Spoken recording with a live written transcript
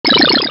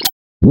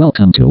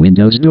Welcome to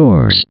Windows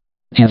Doors.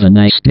 Have a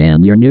nice day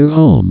in your new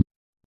home.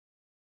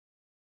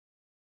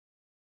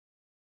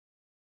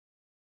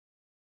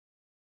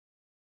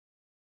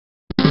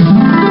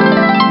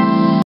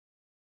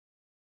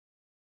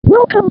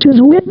 Welcome to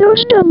the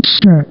Windows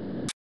dumpster.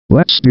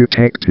 Let's do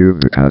take two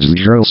because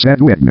the girl said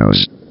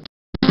Windows.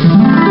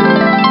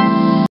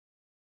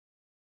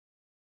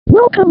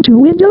 Welcome to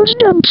Windows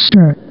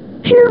dumpster.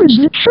 Here is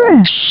the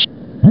trash.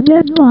 A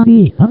dead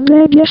body, a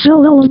bag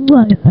full of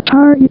blood, a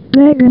target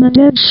bag, and a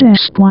dead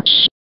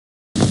Sasquatch.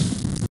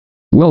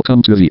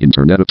 Welcome to the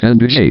Internet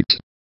Appendage 8.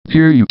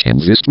 Here you can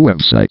visit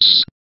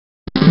websites.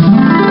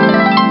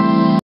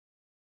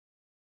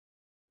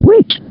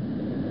 Wait!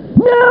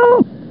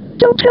 No!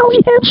 Don't tell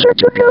the answer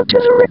to go to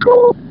the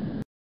Rickroll!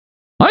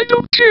 I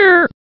don't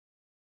care!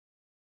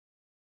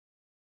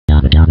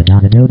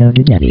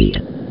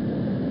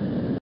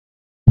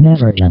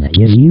 Never gonna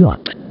give you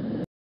up.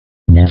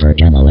 Never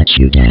gonna let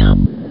you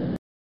down.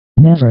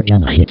 Never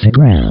gonna hit the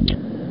ground.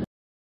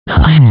 Ha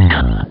ha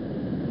ha.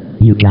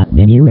 You got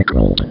mini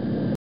rickrolled.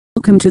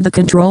 Welcome to the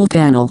control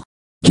panel.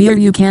 Here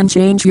you can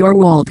change your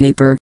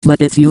wallpaper,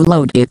 but if you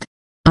load it,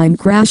 I'm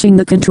crashing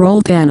the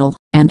control panel,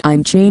 and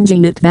I'm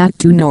changing it back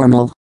to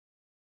normal.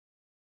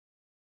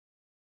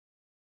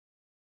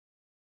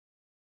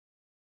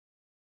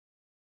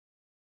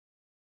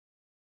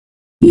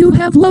 You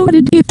have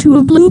loaded it to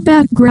a blue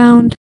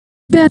background.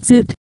 That's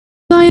it.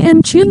 I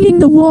am changing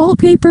the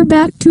wallpaper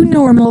back to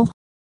normal.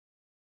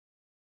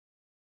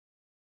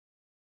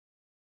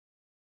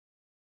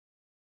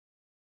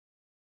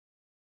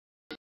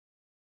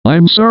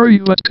 I'm sorry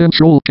that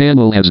control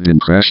panel has been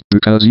crashed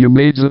because you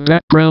made the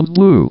background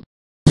blue.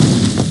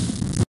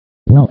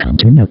 Welcome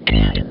to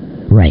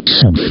Notepad. Write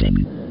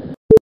something.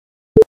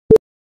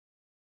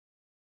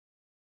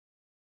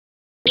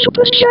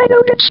 Super